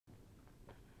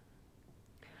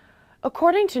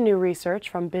According to new research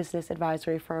from business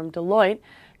advisory firm Deloitte,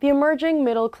 the emerging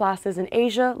middle classes in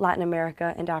Asia, Latin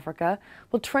America, and Africa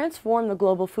will transform the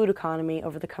global food economy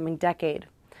over the coming decade.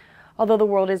 Although the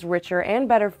world is richer and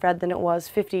better fed than it was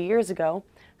 50 years ago,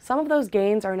 some of those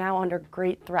gains are now under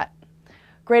great threat.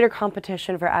 Greater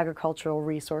competition for agricultural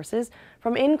resources,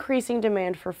 from increasing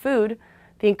demand for food,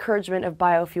 the encouragement of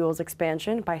biofuels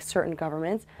expansion by certain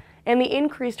governments, and the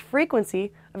increased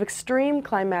frequency of extreme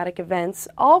climatic events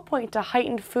all point to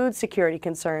heightened food security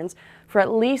concerns for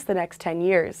at least the next 10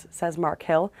 years, says Mark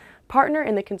Hill, partner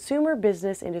in the Consumer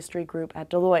Business Industry Group at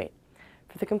Deloitte.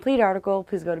 For the complete article,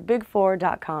 please go to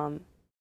big4.com.